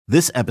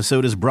This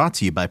episode is brought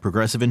to you by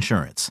Progressive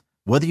Insurance.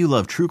 Whether you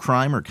love true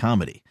crime or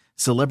comedy,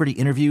 celebrity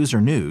interviews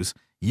or news,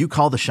 you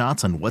call the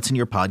shots on what's in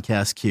your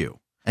podcast queue.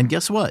 And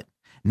guess what?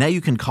 Now you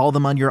can call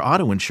them on your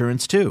auto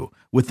insurance too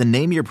with the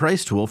Name Your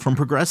Price tool from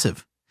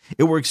Progressive.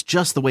 It works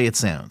just the way it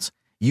sounds.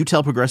 You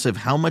tell Progressive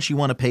how much you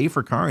want to pay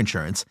for car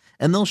insurance,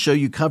 and they'll show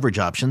you coverage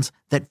options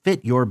that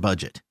fit your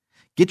budget.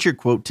 Get your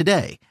quote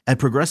today at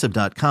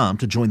Progressive.com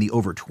to join the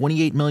over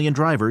 28 million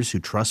drivers who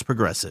trust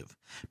Progressive.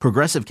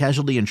 Progressive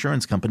Casualty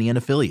Insurance Company and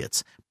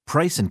Affiliates.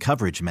 Price and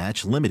coverage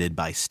match limited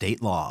by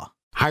state law.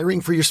 Hiring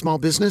for your small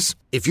business?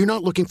 If you're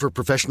not looking for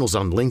professionals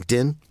on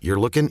LinkedIn, you're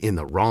looking in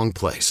the wrong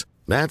place.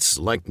 That's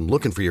like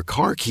looking for your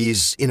car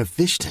keys in a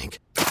fish tank.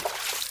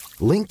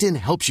 LinkedIn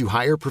helps you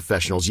hire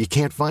professionals you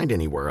can't find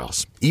anywhere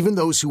else, even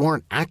those who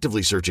aren't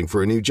actively searching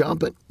for a new job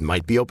but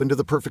might be open to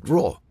the perfect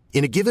role.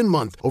 In a given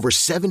month, over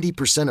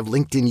 70% of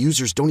LinkedIn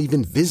users don't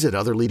even visit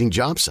other leading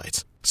job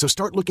sites. So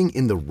start looking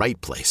in the right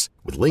place.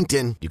 With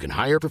LinkedIn, you can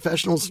hire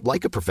professionals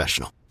like a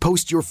professional.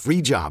 Post your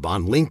free job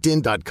on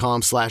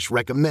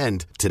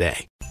linkedin.com/recommend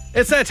today.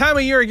 It's that time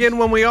of year again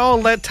when we all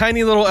let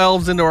tiny little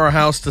elves into our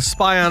house to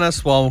spy on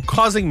us while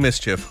causing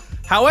mischief.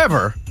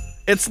 However,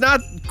 it's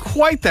not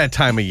quite that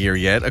time of year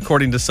yet,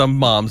 according to some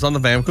moms on the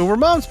Vancouver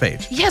Moms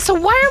page. Yeah, so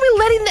why are we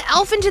letting the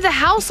elf into the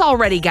house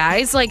already,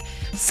 guys? Like,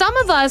 some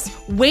of us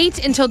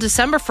wait until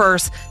December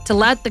 1st to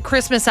let the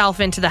Christmas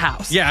elf into the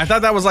house. Yeah, I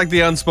thought that was like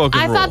the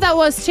unspoken rule. I thought that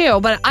was too,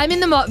 but I'm in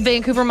the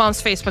Vancouver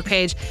Moms Facebook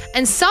page,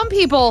 and some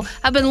people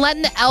have been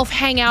letting the elf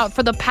hang out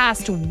for the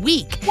past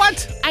week.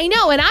 What? I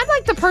know, and I'm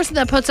like the person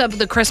that puts up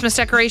the Christmas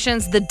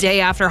decorations the day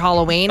after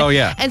Halloween. Oh,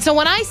 yeah. And so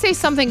when I say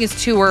something is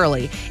too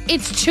early,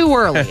 it's too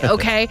early,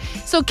 okay?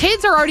 So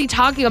kids are already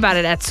talking about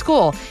it at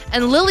school,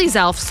 and Lily's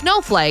elf,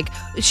 Snowflake,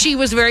 she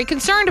was very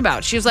concerned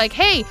about. She was like,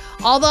 hey,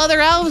 all the other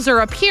elves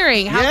are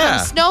appearing. How come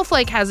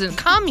Snowflake hasn't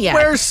come yet?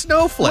 Where's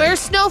Snowflake? Where's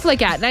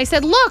Snowflake at? And I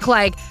said, look,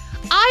 like,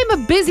 I'm a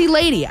busy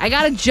lady. I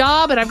got a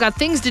job and I've got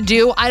things to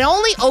do. I'd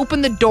only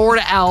open the door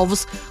to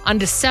elves on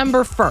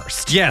December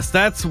 1st. Yes,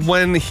 that's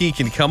when he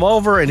can come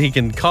over and he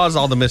can cause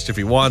all the mischief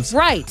he wants.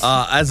 Right.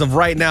 As of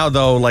right now,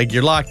 though, like,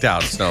 you're locked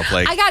out,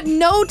 Snowflake. I got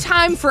no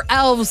time for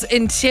elves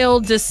until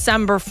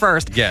December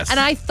 1st. Yes. And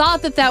I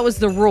thought that was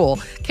the rule.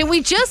 Can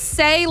we just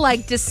say,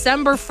 like,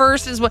 December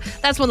 1st is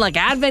that's when, like,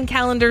 advent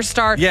calendars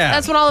start? Yeah.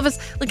 That's when all of us,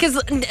 because,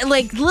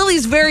 like,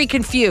 Lily's very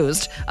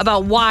confused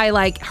about why,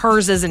 like,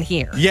 hers isn't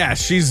here. Yeah,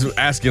 she's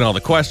asking all the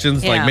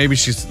questions. Yeah. Like, maybe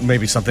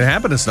something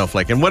happened to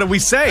Snowflake. And what did we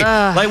say?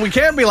 Like, we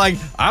can't be like,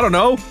 I don't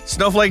know,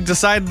 Snowflake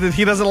decided that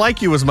he doesn't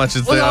like you as much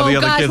as the other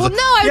kids. Well, no,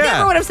 I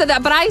never would have said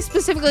that. But I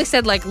specifically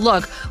said, like,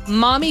 look,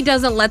 mommy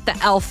doesn't let the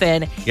elf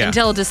in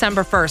until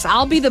December 1st.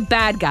 I'll be the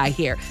bad guy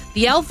here.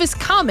 The elf is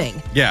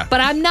coming. Yeah.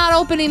 But I'm not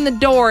opening the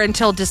door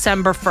until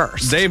December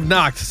 1st. They've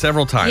knocked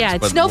several times. Yeah,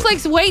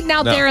 Snowflake's waiting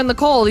out there in the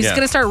cold. He's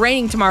going to start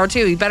raining tomorrow,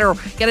 too. You better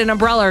get an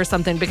umbrella or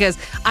something because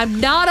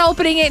I'm not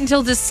opening it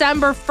until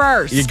December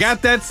 1st. You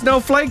got that,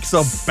 Snowflake?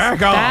 So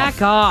back off.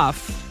 Back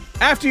off.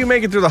 After you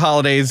make it through the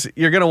holidays,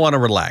 you're going to want to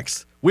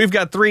relax. We've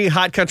got 3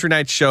 Hot Country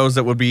Nights shows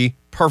that would be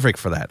perfect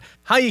for that.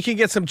 How you can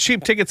get some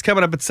cheap tickets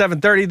coming up at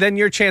 7:30, then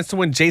your chance to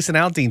win Jason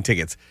Aldean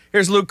tickets.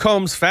 Here's Luke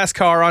Combs' Fast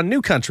Car on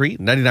New Country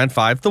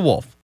 99.5 The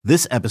Wolf.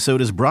 This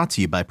episode is brought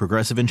to you by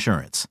Progressive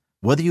Insurance.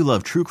 Whether you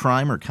love true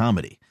crime or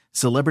comedy,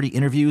 celebrity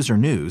interviews or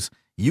news,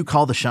 you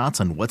call the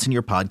shots on what's in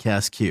your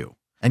podcast queue.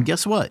 And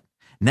guess what?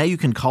 Now you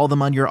can call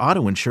them on your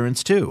auto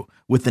insurance too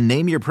with the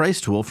Name Your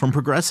Price tool from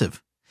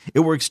Progressive.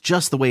 It works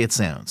just the way it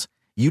sounds.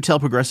 You tell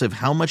Progressive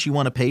how much you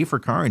want to pay for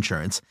car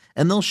insurance,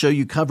 and they'll show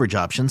you coverage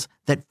options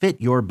that fit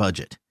your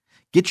budget.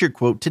 Get your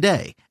quote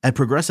today at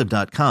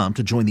Progressive.com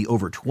to join the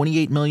over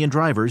 28 million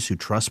drivers who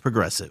trust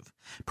Progressive.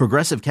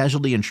 Progressive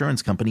Casualty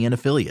Insurance Company and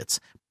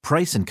Affiliates.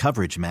 Price and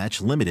coverage match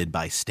limited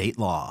by state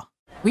law.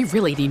 We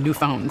really need new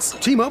phones.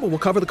 T-Mobile will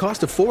cover the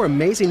cost of 4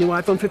 amazing new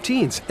iPhone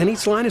 15s, and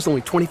each line is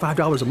only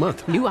 $25 a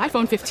month. New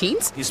iPhone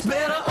 15s? It's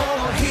better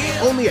over here.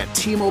 Only at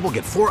T-Mobile,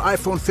 get 4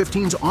 iPhone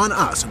 15s on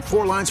us and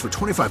 4 lines for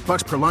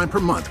 $25 per line per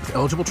month with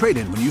eligible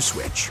trade-in when you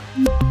switch.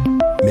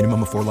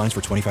 Minimum of 4 lines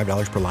for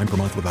 $25 per line per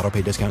month with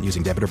autopay discount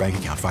using debit or bank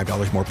account.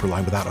 $5 more per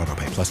line without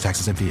autopay, plus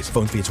taxes and fees.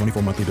 Phone fee at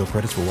 24 monthly bill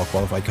credits for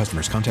well-qualified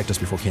customers. Contact us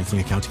before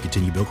canceling account to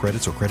continue bill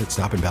credits or credit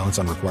stop and balance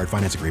on required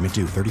finance agreement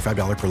due.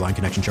 $35 per line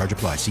connection charge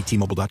applies. See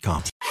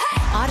T-Mobile.com.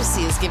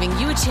 Odyssey is giving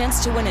you a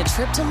chance to win a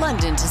trip to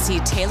London to see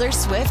Taylor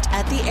Swift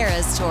at the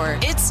Eras Tour.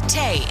 It's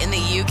Tay in the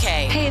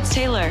UK. Hey, it's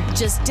Taylor.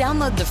 Just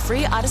download the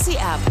free Odyssey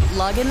app,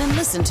 log in and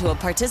listen to a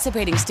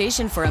participating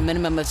station for a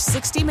minimum of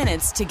 60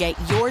 minutes to get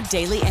your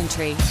daily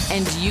entry.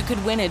 And you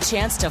could win a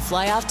chance to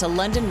fly off to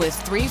London with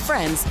 3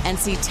 friends and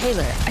see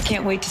Taylor. I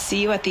can't wait to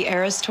see you at the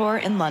Eras Tour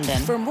in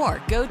London. For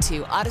more, go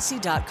to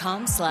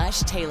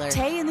odyssey.com/Taylor.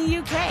 Tay in the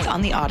UK. It's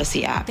on the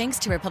Odyssey app. Thanks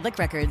to Republic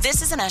Records.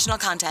 This is a national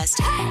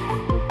contest.